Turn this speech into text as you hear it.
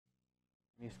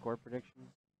Any score predictions?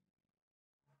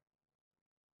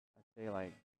 I'd say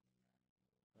like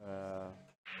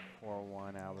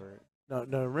 4-1 Albert. No,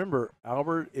 no. Remember,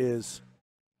 Albert is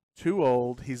too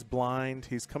old. He's blind.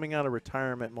 He's coming out of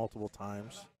retirement multiple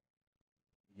times.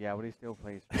 Yeah, but he still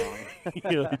plays strong. He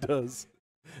really does.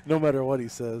 No matter what he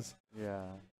says. Yeah.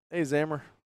 Hey, Zammer.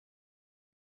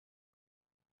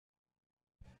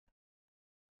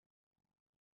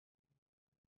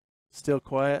 Still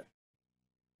quiet.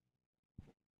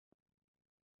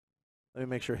 Let me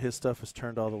make sure his stuff is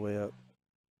turned all the way up.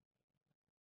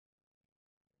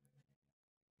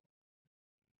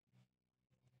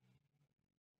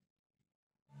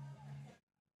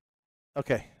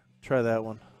 Okay, try that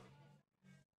one.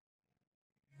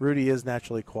 Rudy is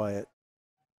naturally quiet.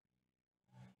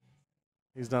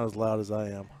 He's not as loud as I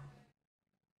am.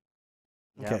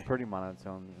 Yeah, Okay. I'm pretty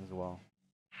monotone as well.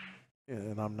 Yeah,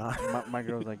 and I'm not. My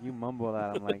girl's like, you mumble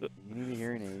that. I'm like, you need a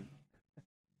hearing aid.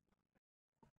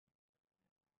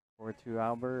 4-2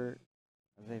 Albert.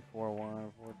 I say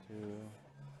 4-1, 4-2.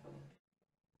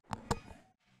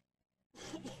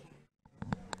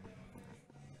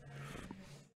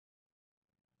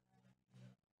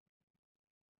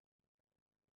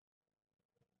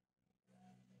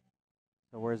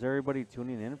 So where's everybody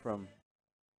tuning in from?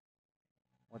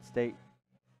 What state?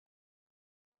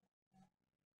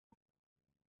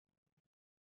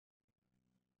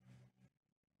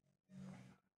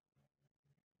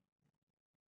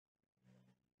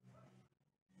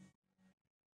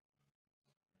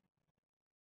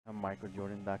 A Michael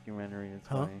Jordan documentary. It's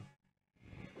funny.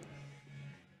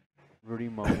 Rudy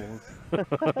mumbles.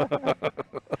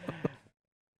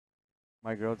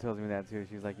 My girl tells me that too.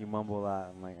 She's like, you mumble a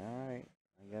lot. I'm like, all right,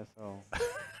 I guess so.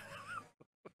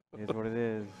 It is what it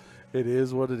is. It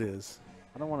is what it is.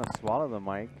 I don't want to swallow the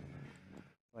mic,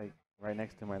 like right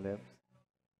next to my lips.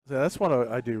 So that's what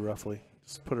I do roughly.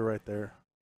 Just put it right there.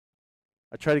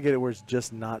 I try to get it where it's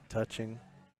just not touching.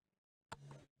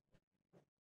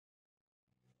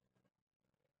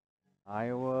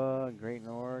 Iowa, Great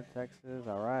North, Texas.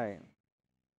 All right.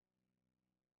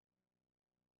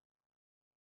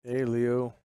 Hey,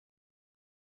 Leo.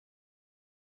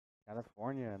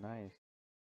 California, nice.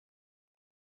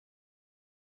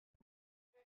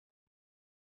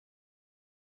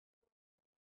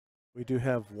 We do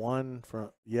have one from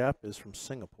Yap is from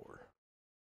Singapore.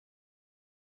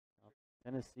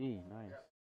 Tennessee, nice.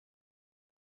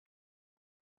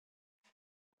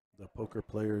 The poker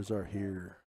players are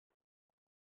here.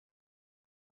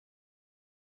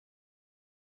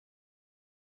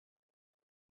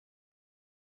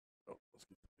 Oh, let's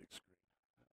get the big screen.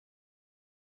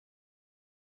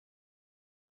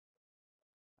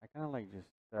 I kind of like just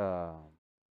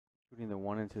shooting the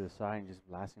one into the side and just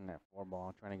blasting that 4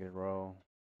 ball, trying to get a row.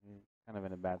 Kind of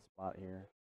in a bad spot here.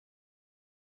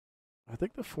 I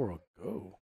think the 4 will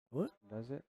go. Will it? Does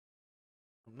it?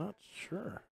 I'm not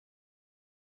sure.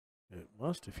 It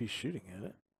must if he's shooting at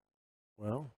it.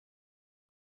 Well,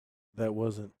 that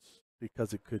wasn't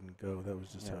because it couldn't go. That was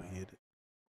just how he hit it.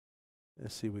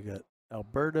 Let's see. We got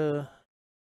Alberta.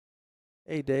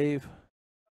 Hey, Dave.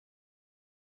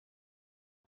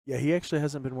 Yeah, he actually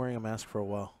hasn't been wearing a mask for a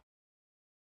while.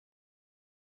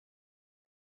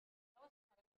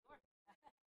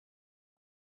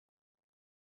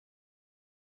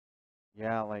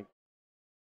 Yeah, like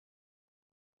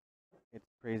it's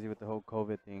crazy with the whole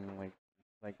COVID thing.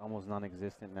 Like almost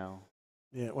non-existent now.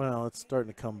 Yeah, well, it's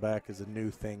starting to come back as a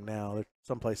new thing now.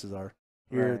 Some places are.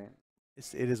 Here,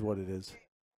 Right. it is what it is.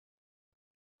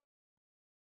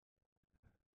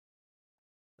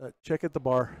 Check at the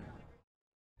bar.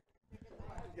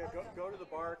 Yeah, go to the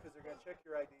bar because they're going to check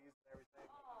your IDs and everything,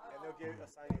 and they'll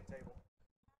assign you a table.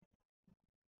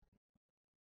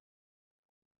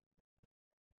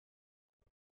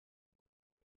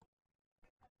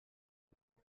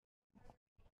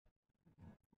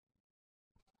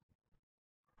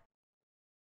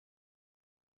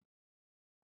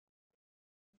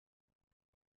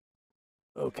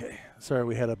 Okay. Sorry,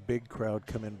 we had a big crowd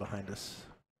come in behind us.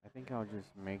 I think I'll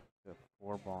just make the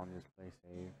 4 ball and just play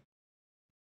safe.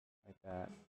 Like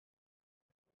that.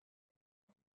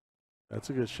 That's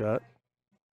a good shot.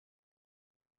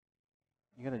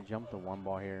 You gotta jump the 1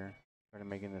 ball here. Try to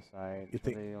make it in the side. You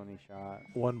think the only shot?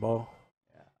 1 ball?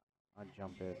 Yeah. I'll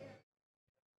jump it.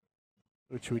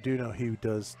 Which we do know he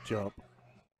does jump.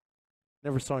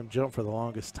 Never saw him jump for the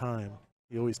longest time.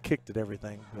 He always kicked at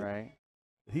everything. Right.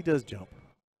 He does jump.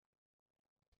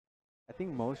 I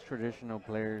think most traditional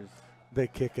players They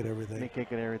kick at everything. they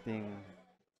kick at everything.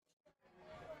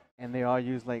 And they all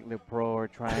use like the pro or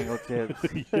triangle tips.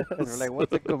 They're like,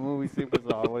 what's a Kamui Super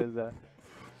Saw? What is that?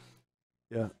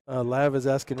 Yeah. Lav is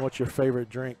asking what's your favorite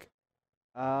drink.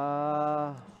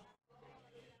 Uh,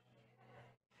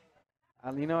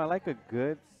 you know, I like a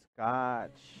good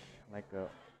scotch, like a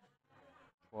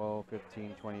 12,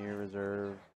 15, 20-year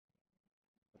reserve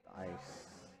with ice.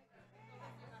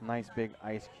 Nice big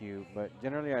ice cube, but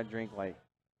generally I drink like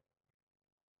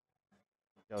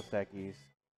Dos Equis.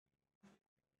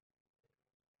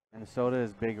 And soda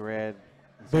is Big Red.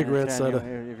 In Big Red San Antonio,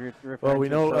 soda. if you're Well, referring we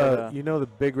to know soda, you know the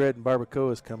Big Red and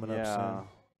Barbacoa is coming up yeah.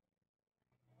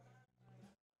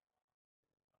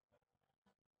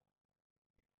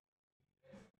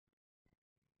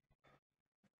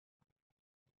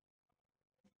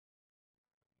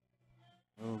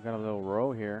 soon. Ooh, got a little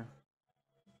row here.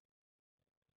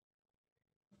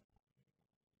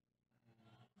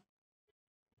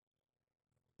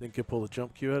 Think you'll pull the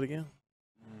jump cue out again?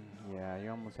 Yeah, you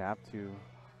almost have to.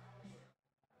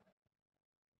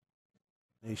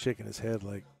 He's shaking his head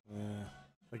like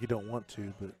you don't want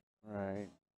to, but Right.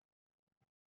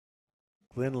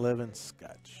 Glenlivet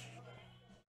Scotch.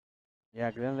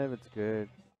 Yeah, Glenlivet's good.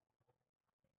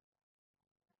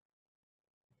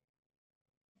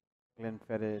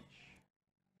 Glenfiddich.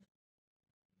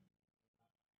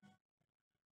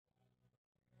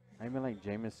 I even like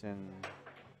Jameson.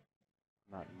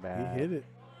 Not He bad. hit it.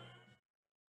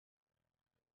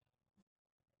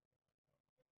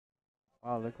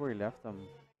 Wow, look where he left them.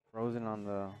 Frozen on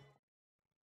the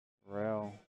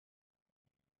rail.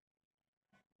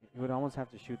 He would almost have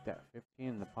to shoot that 15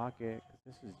 in the pocket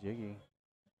because this is jiggy.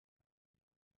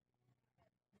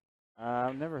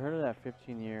 I've never heard of that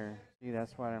 15 year. See,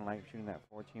 that's why I didn't like shooting that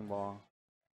 14 ball.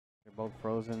 They're both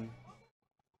frozen.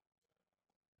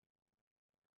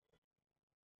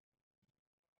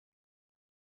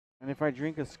 And if I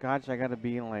drink a scotch, I gotta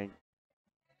be in like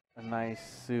a nice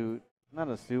suit. Not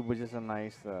a suit, but just a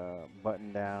nice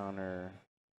button down or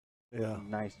Yeah.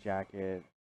 nice jacket,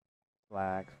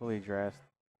 slacks, fully dressed,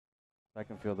 so I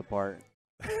can feel the part.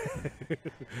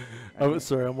 Oh,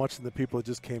 sorry, I'm watching the people that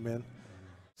just came in.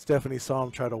 Stephanie saw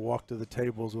him try to walk to the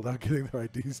tables without getting their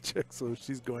IDs checked, so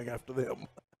she's going after them.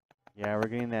 Yeah, we're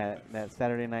getting that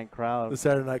Saturday night crowd. The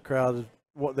Saturday night crowd is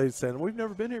what they said. We've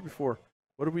never been here before.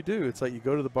 What do we do? It's like you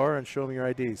go to the bar and show them your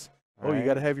IDs. Oh, you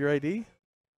got to have your ID?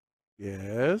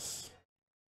 Yes.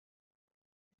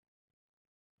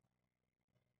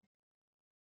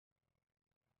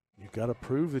 You got to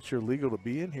prove that you're legal to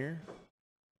be in here.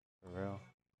 For real.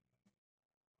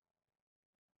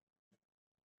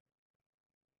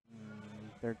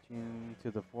 13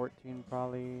 to the 14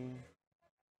 probably.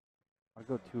 I'll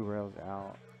go 2 rails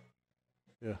out.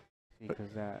 Yeah. See, because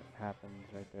that happens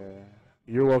right there.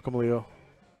 You're welcome, Leo.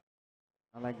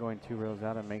 I like going 2 rails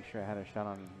out and make sure I had a shot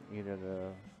on either the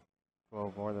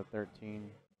 12 or the 13.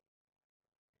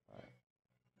 But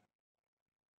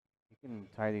you can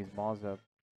tie these balls up.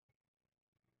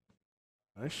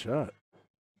 Nice shot.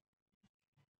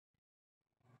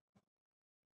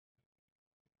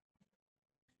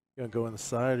 You gonna go in the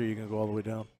side, or you gonna go all the way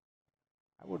down?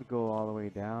 I would go all the way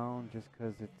down just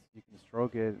because you can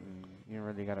stroke it and you don't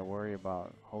really got to worry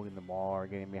about holding the ball or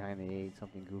getting behind the 8,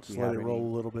 something goofy Just let it happening. roll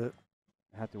a little bit.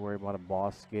 Have to worry about a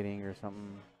ball skidding or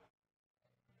something.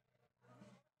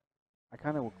 I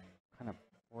kind of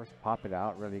force pop it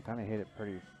out. Really, kind of hit it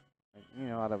pretty, like, you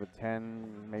know, out of a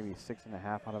 10, maybe 6.5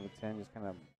 out of a 10. Just kind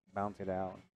of bounce it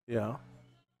out. Yeah.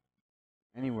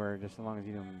 Anywhere, just as long as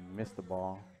you don't miss the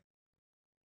ball.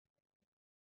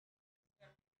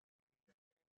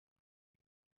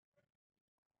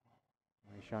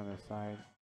 You shot on the side.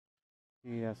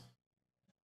 See, that's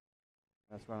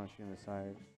why I'm shooting the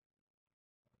side.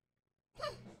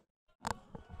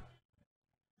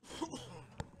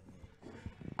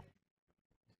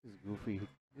 This is goofy.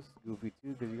 This is goofy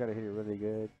too because you gotta hit it really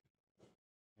good.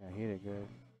 Yeah, hit it good.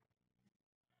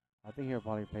 I think he'll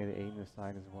probably play the 8 in the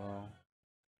side as well.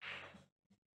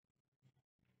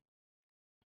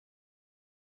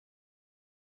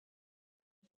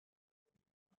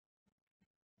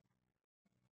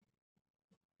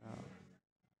 Oh.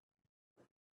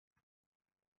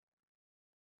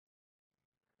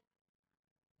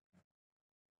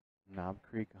 Knob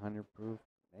Creek 100 proof.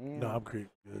 Damn. Knob Creek,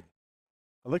 good.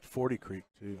 I like 40 Creek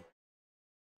too.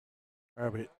 All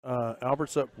right,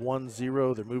 Albert's up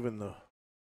 1-0. They're moving the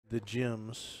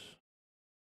gyms.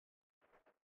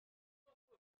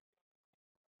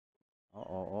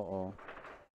 Uh-oh.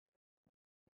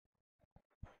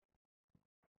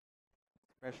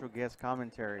 Special guest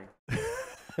commentary.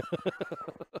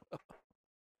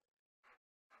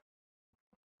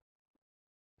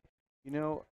 You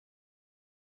know,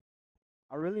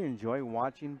 I really enjoy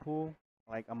watching pool.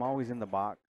 Like, I'm always in the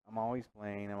box. I'm always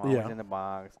playing. I'm always in the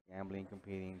box, gambling,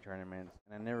 competing, tournaments,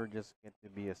 and I never just get to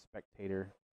be a spectator.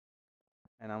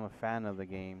 And I'm a fan of the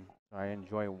game, so I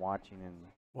enjoy watching. And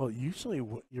Well, usually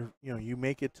you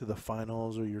make it to the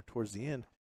finals or you're towards the end.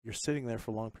 You're sitting there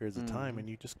for long periods of time, and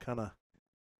you just kind of.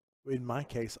 In my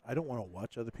case, I don't want to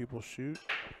watch other people shoot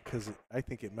because I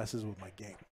think it messes with my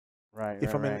game. right,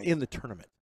 If I'm right, in the tournament.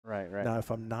 right, right. Now,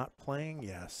 if I'm not playing,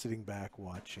 yeah, sitting back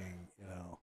watching,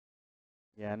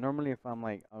 Yeah, normally if I'm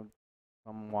like if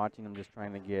I'm watching, I'm just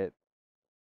trying to get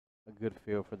a good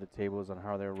feel for the tables on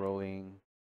how they're rolling,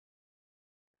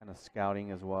 kind of scouting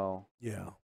as well.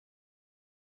 Yeah.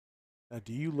 Now,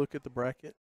 do you look at the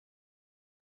bracket?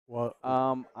 Well,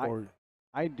 I or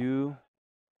I do.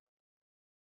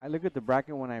 I look at the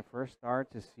bracket when I first start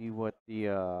to see what the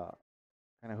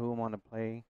kind of who I'm on to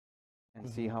play and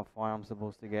see how far I'm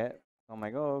supposed to get. So I'm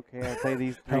like, oh, okay, I play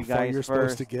these how three far guys you're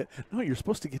first. supposed to get? No, you're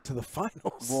supposed to get to the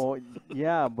finals. Well,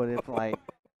 yeah, but if I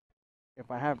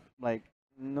have like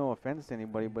no offense to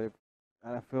anybody, but if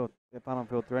I don't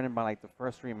feel threatened by like the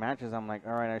first three matches, I'm like,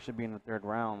 all right, I should be in the third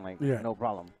round, like Yeah. no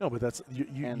problem. No, but that's And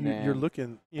you're then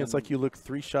looking. It's like you look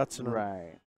 3 shots in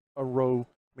right, a row.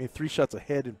 I mean, 3 shots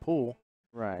ahead in pool.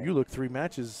 right. You look 3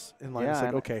 matches in line. Yeah, It's like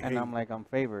and, okay, and hey, I'm like, I'm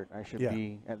favored. I should Yeah.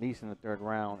 be at least in the third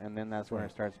round, and then that's when it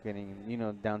Right. starts getting,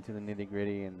 down to the nitty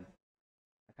gritty, and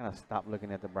I kind of stop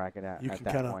looking at the bracket at you can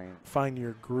that kind of point. find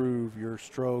your groove, your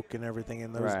stroke, and everything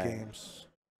in those Right. games.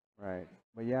 Right.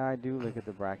 But yeah, I do look at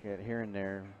the bracket here and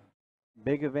there.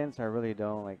 Big events, I really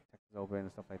don't, like Texas Open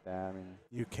and stuff like that. I mean,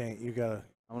 You can't. You gotta.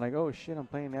 I'm like, oh shit, I'm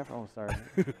playing Efren. Oh, sorry.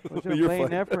 Oh, shit, I'm You're playing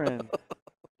fine. Efren.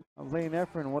 I'm playing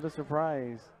Efren. What a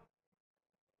surprise.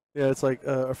 Yeah, it's like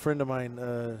a friend of mine,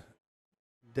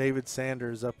 David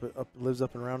Sanders, lives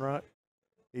up in Round Rock.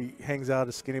 He hangs out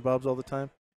at Skinny Bob's all the time.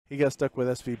 He got stuck with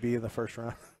SVB in the first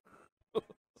round.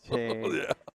 Shit.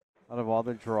 Yeah. Out of all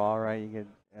the draw, right, you get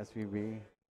SVB.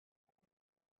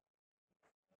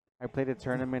 I played a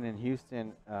tournament in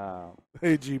Houston.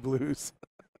 AG Blues.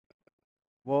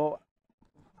 Well,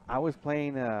 I was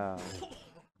playing James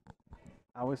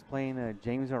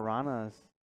Aranas,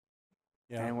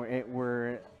 Yeah.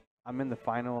 and I'm in the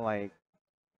final, like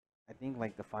I think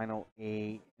like the final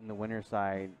 8 in the winner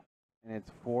side, and it's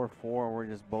 4-4. We're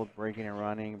just both breaking and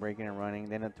running.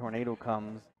 Then a tornado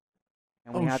comes,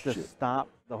 and we Oh, have to shit. stop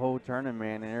the whole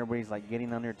tournament, and everybody's like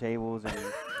getting under tables, and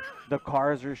the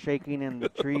cars are shaking, and the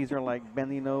trees are like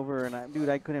bending over, and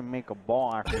I couldn't make a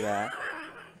ball after that.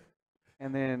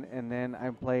 And then I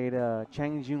played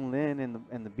Chang Jun Lin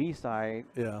in the B side,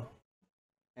 Yeah.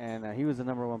 and he was the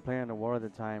 #1 player in the world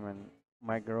at the time. And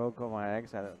my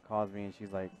ex, calls me, and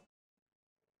she's like,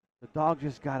 "The dog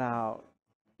just got out.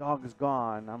 Dog is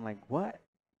gone." I'm like, "What?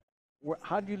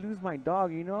 How'd you lose my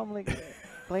dog? I'm like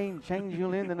playing Chang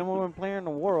Jun Lin, the #1 player in the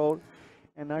world,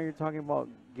 and now you're talking about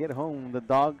get home. The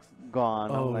dog's gone."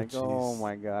 Oh, I'm like, "Oh jeez.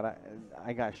 my god,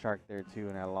 I got sharked there too,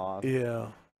 and I lost."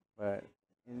 Yeah. But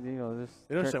just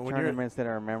You understand, when you're- tournaments that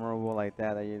are memorable like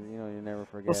that, you never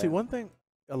forget. Well, see, one thing,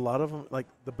 a lot of them, like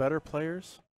the better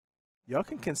players, y'all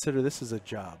can consider this as a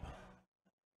job.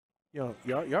 Y'all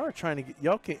are trying to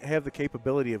y'all can have the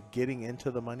capability of getting into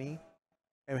the money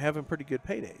and having pretty good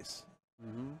paydays.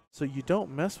 Mm-hmm. So you don't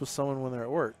mess with someone when they're at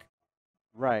work.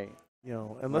 Right.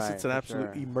 Unless Right, it's an for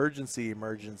absolute sure. emergency.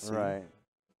 Right.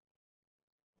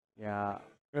 Yeah.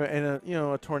 And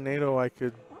a tornado I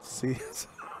could see.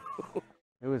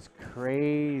 It was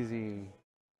crazy.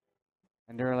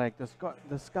 And they're like,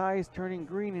 the sky's turning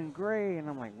green and gray, and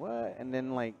I'm like, what? And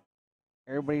then like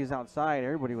everybody's outside.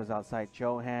 Everybody was outside.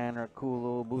 Chohan,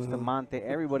 Herculo, Bustamante,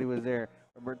 everybody was there.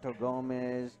 Roberto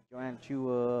Gomez, Joan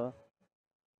Chua,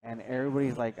 and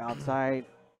everybody's like outside.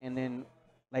 And then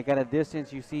like at a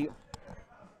distance, you see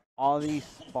all these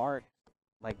sparks,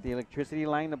 like the electricity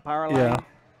line, the power line. Yeah.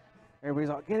 Everybody's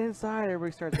like, get inside.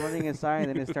 Everybody starts running inside, and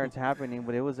then it starts happening.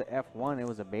 But it was a F1. It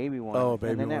was a baby one. Oh,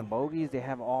 baby And then one. at bogeys, they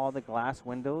have all the glass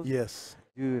windows. Yes.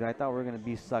 Dude, I thought we were gonna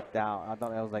be sucked out. I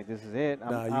thought I was like, this is it.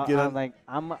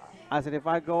 I said, if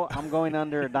I go, I'm going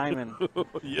under a diamond.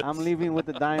 Yes. I'm leaving with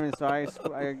the diamond. So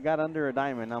I got under a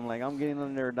diamond. I'm like, I'm getting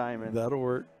under a diamond. That'll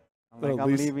work. I'm like, No, I'm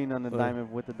Lisa- leaving on the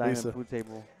diamond with the diamond Lisa. food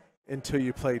table. Until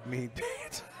you played me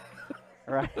dance.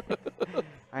 Right.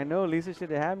 I know Lisa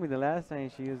should have had me the last time.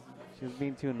 She was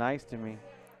being too nice to me.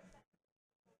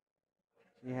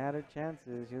 She had her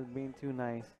chances. She was being too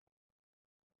nice.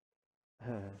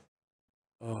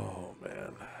 Oh,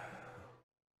 man.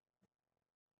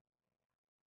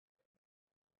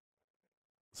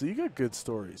 So you got good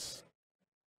stories.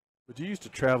 But you used to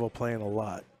travel playing a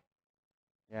lot.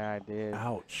 Yeah, I did.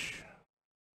 Ouch.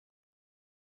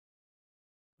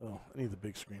 Oh, I need the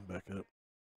big screen back up.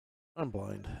 I'm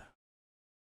blind.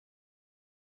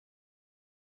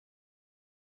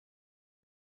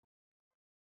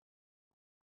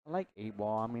 I like 8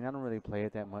 ball. I mean, I don't really play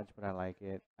it that much, but I like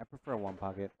it. I prefer one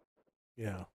pocket,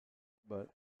 Yeah. but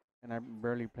and I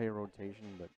barely play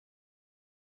rotation, but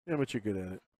Yeah, but you're good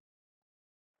at it.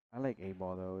 I like 8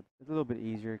 ball though. It's a little bit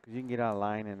easier because you can get out of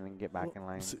line and then get back Well, in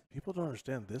line. see, people don't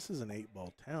understand this is an 8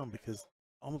 ball town because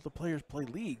almost the players play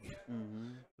league. Mm-hmm.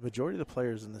 The majority of the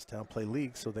players in this town play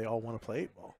league, so they all want to play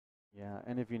 8 ball. Yeah,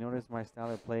 and if you notice my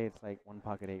style of play, it's like one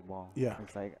pocket 8 ball. Yeah.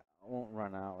 It's like I won't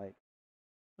run out. Like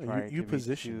No, try you to be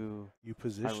position. too. You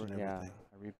position Yeah, everything.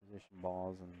 I reposition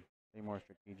balls and be more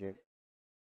strategic.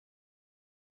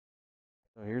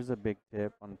 So here's a big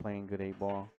tip on playing good 8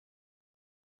 ball.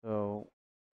 So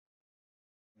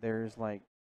there's like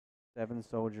 7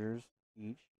 soldiers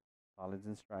each, solids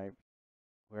and stripes.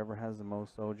 Whoever has the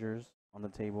most soldiers on the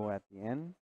table at the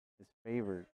end is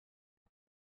favored.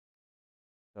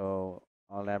 So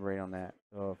I'll elaborate on that.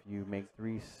 So if you make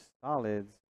 3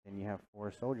 solids, then you have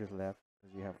 4 soldiers left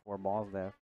because you have 4 balls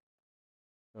left.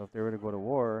 So if they were to go to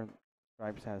war,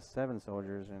 stripes has 7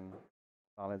 soldiers and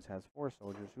solids has 4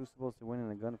 soldiers. Who's supposed to win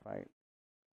in a gunfight?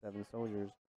 7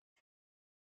 soldiers.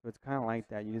 So it's kind of like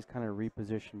that. You just kind of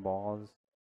reposition balls.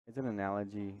 It's an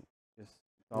analogy. Just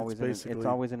it's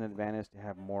always an advantage to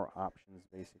have more options.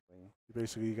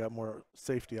 Basically you got more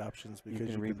safety options You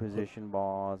because can reposition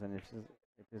balls, and if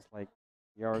it's like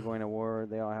you are going to war,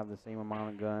 they all have the same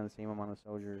amount of guns, same amount of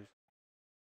soldiers.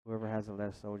 Whoever has the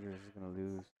less soldiers is going to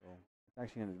lose. So it's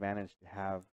actually an advantage to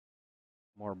have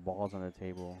more balls on the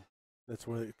table. That's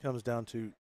where it comes down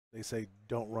to. They say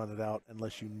don't run it out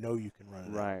unless you know you can run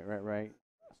it out. Right.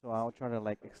 So I'll try to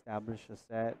like establish a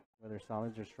set, whether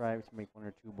solids or stripes, make 1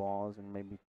 or 2 balls, and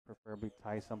maybe preferably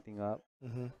tie something up,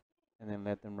 Mm-hmm. and then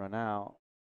let them run out,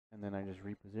 and then I just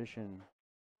reposition,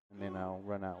 and then I'll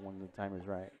run out when the time is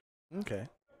right. Okay.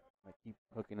 Like keep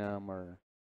hooking them, or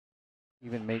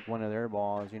even make one of their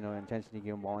balls. Intentionally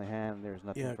give them ball in hand. There's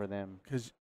nothing Yeah, for them.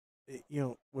 because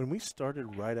when we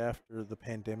started right after the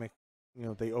pandemic,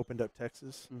 they opened up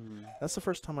Texas. Mm-hmm. That's the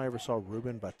first time I ever saw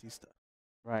Ruben Batista.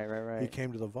 Right. He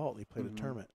came to the vault. He played a Mm-hmm.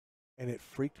 tournament, and it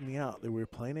freaked me out that we were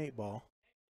playing 8 ball,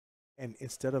 and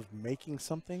instead of making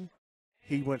something,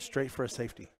 he went straight for a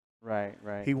safety. Right.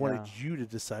 He wanted Yeah. you to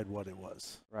decide what it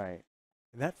was, Right.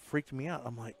 and that freaked me out.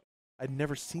 I'm like, I'd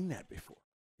never seen that before.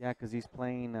 Yeah, because he's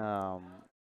playing.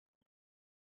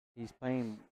 He's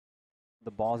playing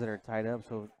the balls that are tied up.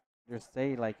 So just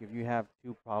say like if you have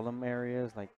 2 problem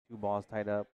areas, like 2 balls tied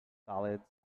up, solids,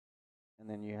 and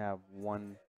then you have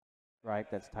 1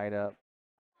 stripe that's tied up.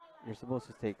 You're supposed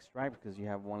to take stripes because you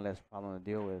have 1 less problem to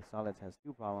deal with. Solids has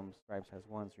 2 problems, stripes has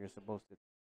 1, so you're supposed to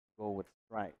go with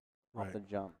stripe off Right. the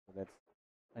jump. So that's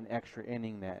an extra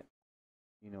inning that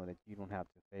that you don't have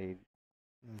to fade.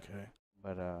 Okay.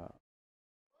 But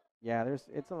yeah,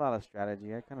 it's a lot of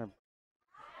strategy. I kind of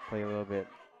play a little bit,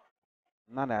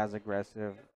 not as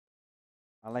aggressive.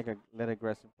 I like let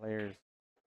aggressive players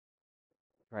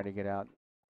try to get out.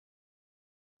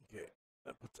 Okay.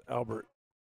 That puts Albert.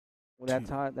 Well, that's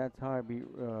how I beat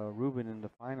Ruben in the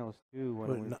finals too when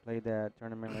But we played that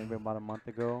tournament maybe about a month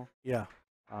ago. Yeah.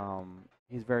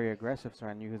 He's very aggressive, so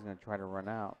I knew he was gonna try to run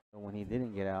out. So when he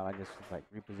didn't get out, I just was like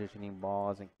repositioning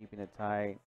balls and keeping it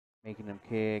tight, making him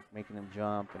kick, making him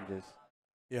jump, and just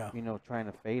Yeah. trying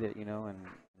to fade it. And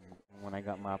when I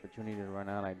got my opportunity to run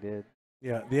out, I did.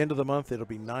 Yeah. The end of the month, it'll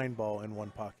be 9 ball in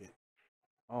 1 pocket.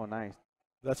 Oh, nice.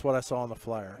 That's what I saw on the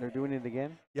flyer. They're doing it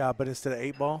again. Yeah, but instead of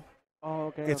 8 ball, Oh,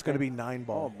 okay. it's going to okay. be 9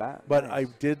 ball. Oh, But nice. I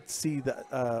did see that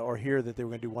or hear that they were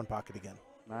going to do 1 pocket again.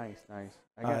 Nice.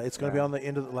 It's going to be on the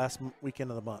end of the last weekend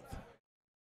of the month.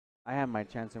 I had my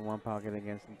chance in 1 pocket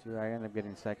against him too. I ended up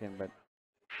getting second, but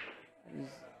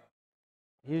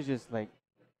he was just like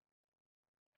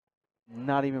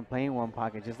not even playing 1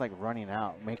 pocket, just like running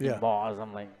out, making balls.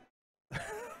 I'm like,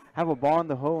 have a ball in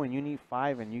the hole and you need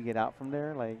 5 and you get out from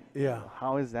there. Like, Yeah.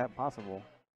 how is that possible?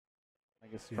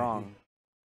 Like, it's strong.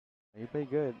 You play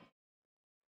good.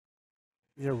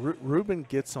 Ruben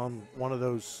gets on one of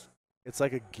those. It's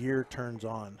like a gear turns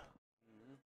on,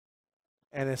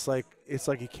 and it's like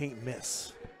he can't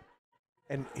miss,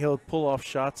 and he'll pull off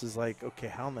shots. Is like, okay,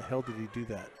 how in the hell did he do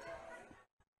that?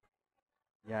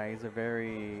 Yeah, he's a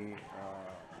very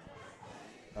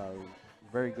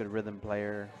good rhythm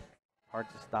player. Hard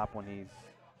to stop when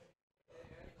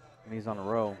he's on a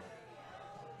roll.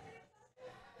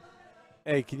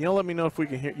 Hey, can y'all let me know if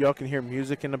y'all can hear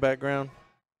music in the background?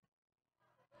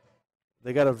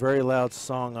 They got a very loud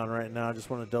song on right now. I just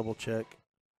want to double check.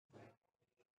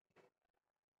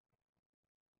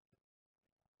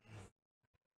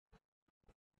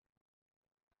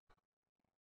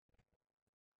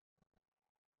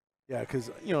 Yeah,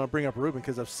 because I bring up Ruben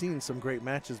because I've seen some great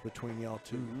matches between y'all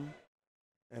 2. And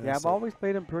Yeah, it's I've always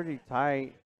played them pretty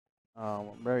tight,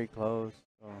 very close.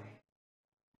 So.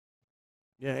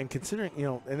 Yeah, and considering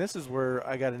and this is where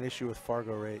I got an issue with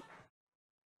Fargo rate.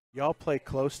 Y'all play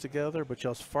close together, but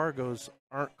y'all's Fargos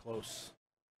aren't close.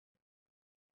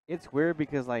 It's weird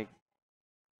because like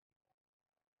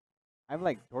I've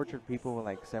like tortured people with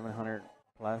like 700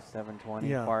 plus 720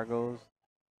 Yeah. Fargos,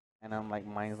 and I'm like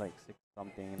mine's like 6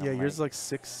 something. And Yeah, I'm yours is like, like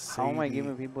 680. how am I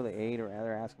giving people the 8 or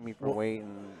they're asking me for Well- weight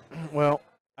and Well,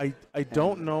 I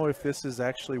don't know if this is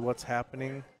actually what's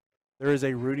happening. There is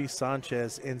a Rudy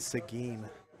Sanchez in Seguin.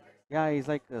 yeah, he's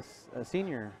like a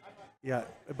senior. Yeah,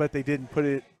 but they didn't put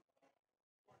it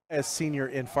as senior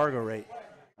in Fargo rate.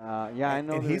 Yeah, I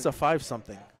know. And he's a 5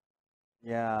 something.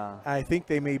 yeah. I think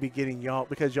they may be getting y'all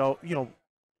because y'all,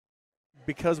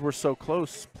 because we're so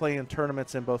close playing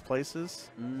tournaments in both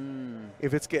places.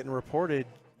 If it's getting reported,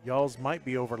 y'all's might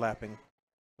be overlapping.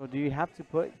 So do you have to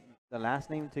put the last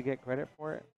name to get credit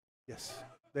for it? Yes,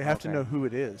 they have to Okay. know who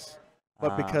it is.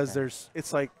 But because okay.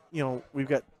 it's like we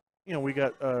got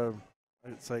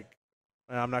it's like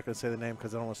I'm not going to say the name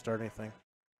because I don't want to start anything.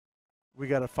 We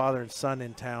got a father and son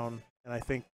in town, and I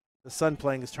think the son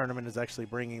playing his tournament is actually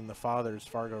bringing the father's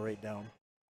Fargo rate down.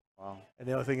 Wow. And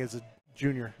the other thing is a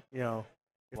junior. If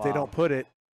they Wow. don't put it,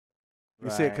 you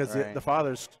see it Right, because right. the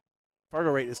father's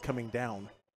Fargo rate is coming down,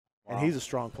 and Wow. he's a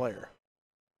strong player.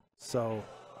 So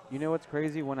You know what's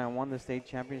crazy? When I won the state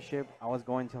championship, I was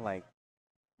going to like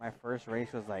my first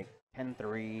race was like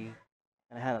 10-3,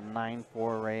 and I had a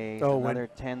 9-4 race, Oh, another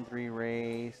 10-3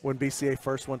 race. when BCA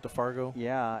first went to Fargo,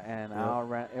 Yeah, and Yep. I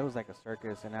outran. It was like a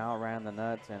circus, and I outran the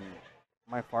nuts, and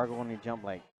my Fargo only jumped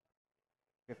like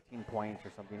 15 points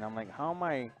or something. I'm like, how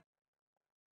did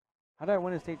I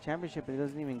win a state championship and it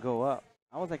doesn't even go up?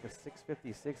 I was like a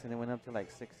 656, and it went up to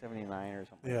like 679 or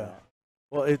something. Yeah. Like that.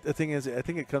 well, the thing is, I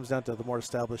think it comes down to the more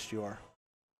established you are.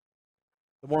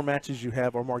 The more matches you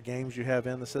have or more games you have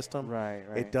in the system, Right,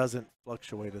 right. it doesn't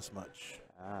fluctuate as much.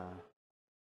 Ah.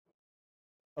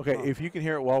 Okay, Huh. if you can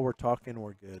hear it while we're talking,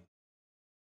 we're good.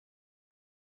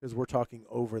 Because we're talking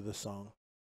over the song.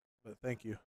 But thank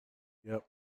you. Yep.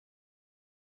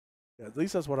 Yeah, at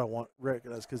least that's what I want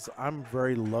recognize because I'm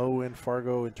very low in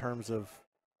Fargo in terms of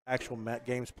actual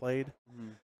games played.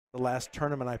 Mhm. The last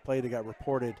tournament I played, it got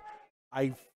reported.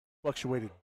 I fluctuated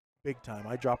big time.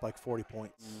 I dropped like 40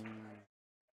 points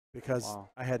because Wow.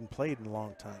 I hadn't played in a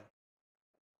long time.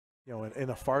 In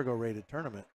a Fargo rated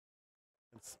tournament.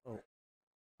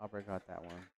 Albert got that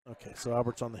one. Okay, so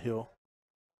Albert's on the hill.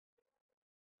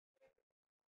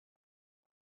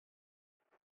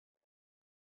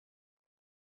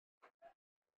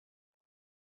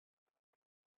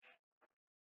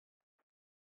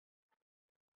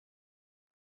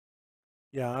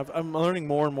 Yeah, I'm learning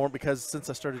more and more because since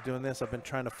I started doing this, I've been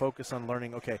trying to focus on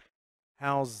learning, okay,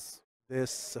 how's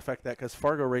this affect that? Because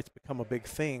Fargo rates become a big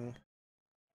thing.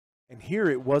 And here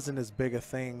it wasn't as big a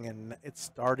thing, and it's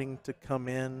starting to come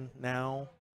in now,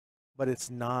 but it's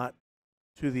not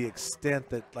to the extent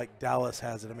that like Dallas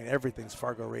has it. I mean, everything's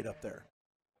Fargo rate up there.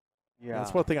 Yeah. And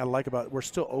that's one thing I like about it. We're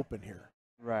still open here.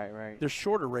 Right, right. There's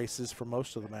shorter races for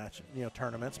most of the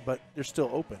tournaments, but they're still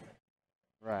open.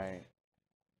 Right.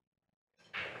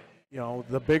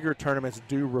 The bigger tournaments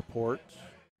do report.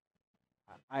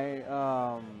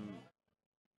 Well,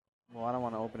 I don't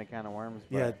want to open a can of worms.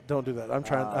 But, Yeah, don't do that.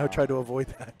 I try to avoid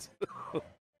that.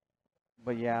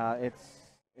 But yeah,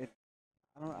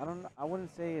 I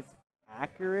wouldn't say it's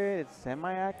accurate. It's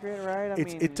semi-accurate, right?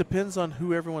 It depends on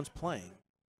who everyone's playing.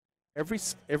 Every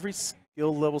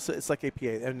skill level, it's like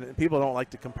APA, and people don't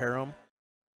like to compare them,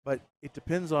 but it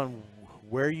depends on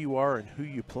where you are and who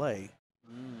you play.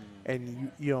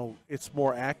 And it's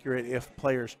more accurate if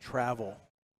players travel.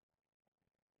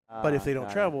 But if they don't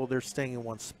travel, they're staying in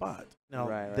one spot. Now,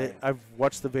 right. I've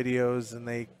watched the videos and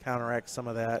they counteract some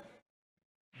of that.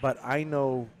 But I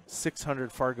know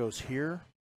 600 Fargos here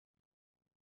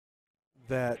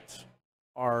that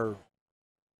are,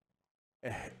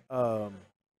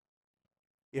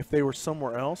 if they were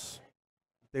somewhere else,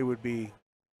 they would be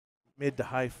mid to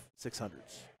high 600s.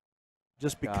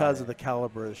 Just because of the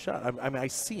caliber of the shot. I mean, I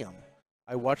see them.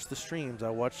 I watch the streams. I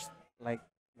watch like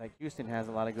Houston has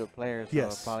a lot of good players. So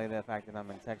Yes. probably the fact that I'm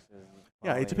in Texas.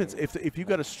 Yeah, it depends. If you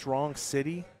got a strong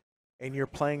city, and you're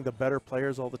playing the better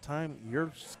players all the time,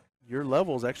 your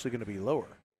level is actually going to be lower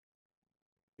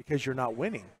because you're not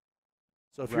winning.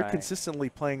 So if you're Right. consistently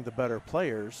playing the better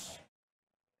players,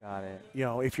 Got it.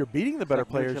 if you're beating the better Like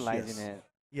players, neutralizing yes. it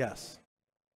Yes,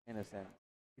 in a sense.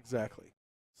 exactly.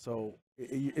 So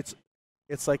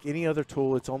it's like any other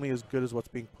tool. It's only as good as what's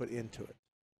being put into it.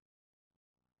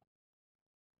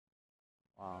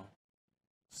 Wow.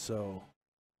 So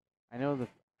I know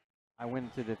I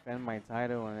went to defend my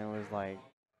title, and it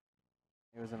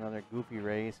was another goofy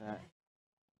race, and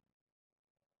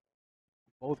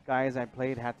both guys I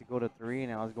played had to go to 3,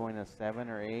 and I was going to 7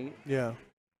 or 8, yeah.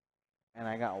 and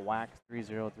I got waxed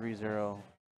 3-0, 3-0.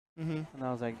 Mm-hmm. And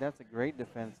I was like, that's a great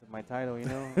defense of my title, you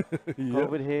know? Yep.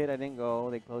 COVID hit, I didn't go.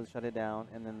 They shut it down.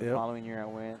 And then the Yep. following year I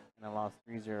went, and I lost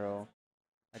 3-0.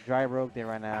 I dry broke, they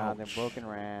ran out. Then Ouch. broke and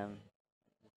ran.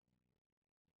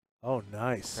 Oh,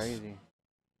 nice. Crazy.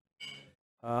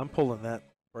 I'm pulling that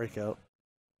breakout.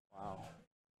 Wow.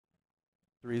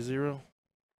 3-0.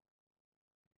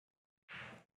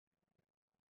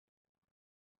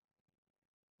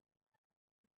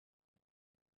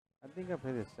 I think I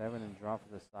played a 7 and draw for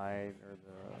the side, or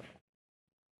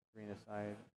the arena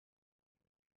side.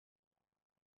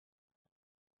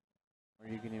 Or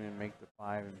you can even make the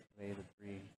 5 and play the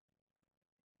 3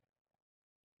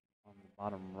 on the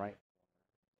bottom right.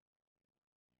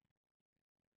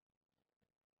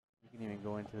 You can even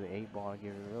go into the 8 ball and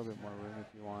give it a little bit more room if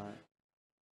you want.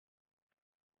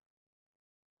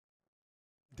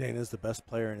 Dana's the best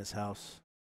player in his house.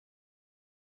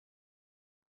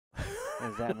 What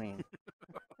does that mean?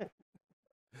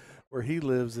 Where he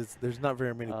lives, there's not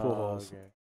very many pool halls Okay.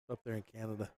 up there in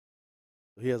Canada.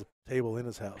 So he has a table in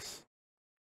his house.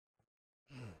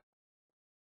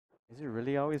 Is it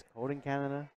really always cold in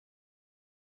Canada?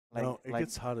 No, it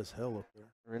gets hot as hell up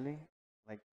there. Really?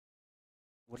 Like,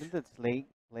 wouldn't the slate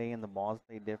play and the balls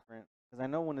play different? Because I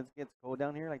know when it gets cold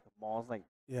down here, like the balls, like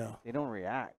Yeah. they don't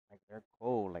react. Like they're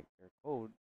cold. Like they're cold.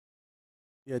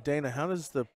 Yeah, Dana, how does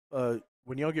the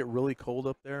when y'all get really cold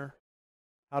up there,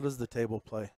 how does the table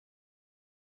play?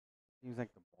 Seems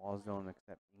like the balls don't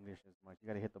accept English as much. You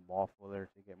got to hit the ball fuller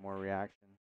to get more reaction.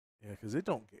 Yeah, because it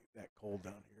don't get that cold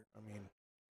down here. I mean,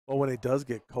 well, when it does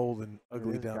get cold and Look at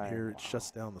ugly this down guy. here, it Wow.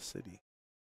 shuts down the city.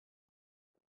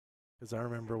 Because I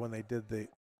remember when they did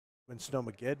when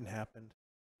Snowmageddon happened,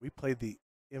 we played the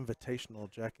Invitational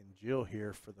Jack and Jill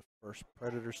here for the first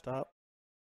Predator stop,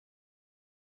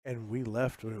 and we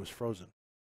left when it was frozen.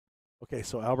 Okay,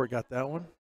 so Albert got that one.